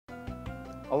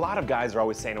A lot of guys are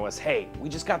always saying to us, hey, we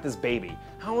just got this baby.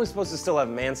 How am we supposed to still have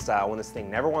man style when this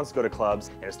thing never wants to go to clubs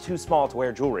and is too small to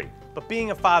wear jewelry? But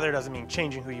being a father doesn't mean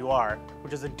changing who you are,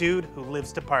 which is a dude who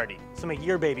lives to party. So make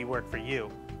your baby work for you.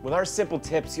 With our simple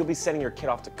tips, you'll be sending your kid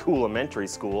off to cool elementary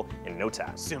school in no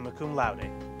time. Summa cum laude.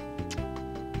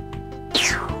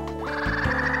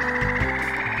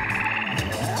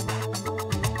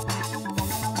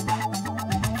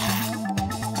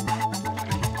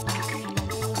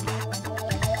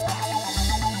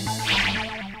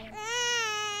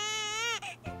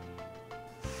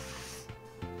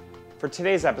 For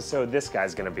today's episode, this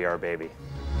guy's gonna be our baby.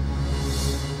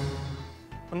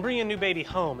 When bringing a new baby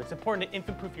home, it's important to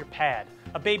infant-proof your pad.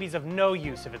 A baby's of no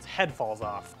use if its head falls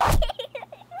off.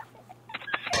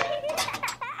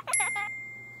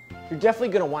 You're definitely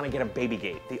gonna wanna get a baby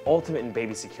gate, the ultimate in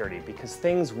baby security, because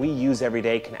things we use every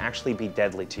day can actually be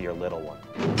deadly to your little one.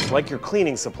 Like your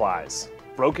cleaning supplies,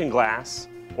 broken glass,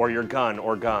 or your gun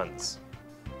or guns.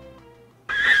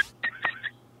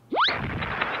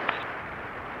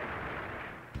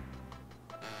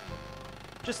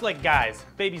 Just like guys,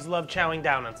 babies love chowing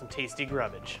down on some tasty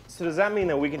grubbage. So does that mean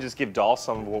that we can just give Dolph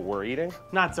some of what we're eating?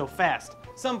 Not so fast.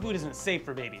 Some food isn't safe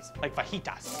for babies, like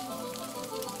fajitas.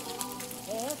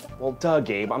 Well, duh,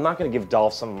 Gabe. I'm not gonna give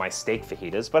Dolph some of my steak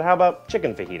fajitas, but how about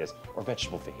chicken fajitas or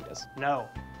vegetable fajitas? No.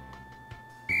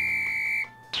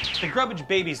 The grubbage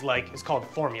babies like is called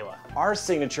formula. Our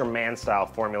signature man-style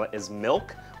formula is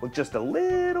milk with just a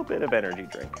little bit of energy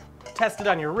drink. Test it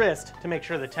on your wrist to make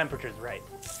sure the temperature's right.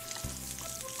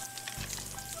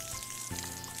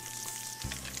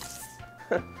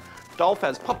 Dolph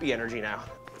has puppy energy now.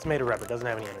 It's made of rubber, doesn't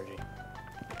have any energy.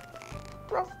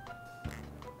 Rough.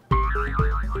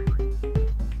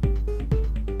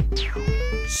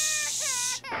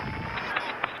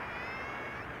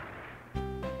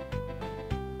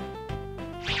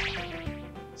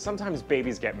 Sometimes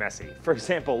babies get messy. For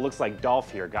example, it looks like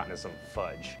Dolph here got into some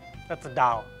fudge. That's a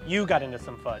doll. You got into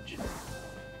some fudge.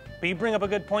 But you bring up a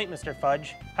good point, Mr.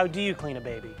 Fudge. How do you clean a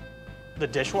baby? The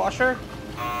dishwasher?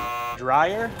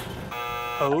 Dryer?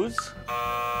 Hose?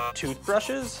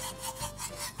 Toothbrushes?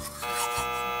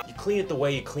 You clean it the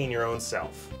way you clean your own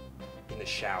self, in the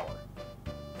shower.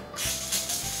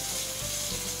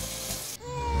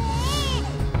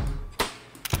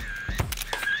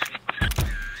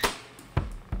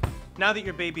 Now that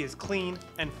your baby is clean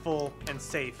and full and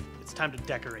safe, it's time to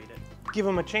decorate it. Give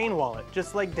him a chain wallet,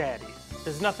 just like Daddy.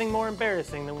 There's nothing more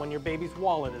embarrassing than when your baby's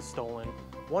wallet is stolen.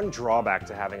 One drawback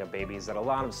to having a baby is that a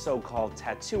lot of so-called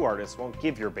tattoo artists won't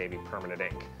give your baby permanent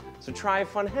ink. So try a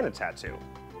fun henna tattoo.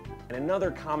 And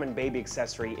another common baby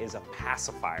accessory is a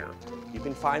pacifier. You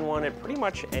can find one at pretty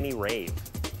much any rave.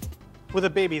 With a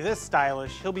baby this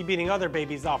stylish, he'll be beating other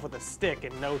babies off with a stick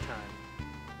in no time.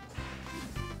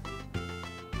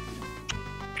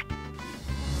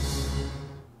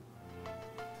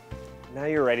 Now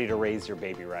you're ready to raise your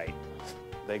baby right.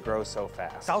 They grow so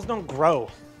fast. Dolls don't grow.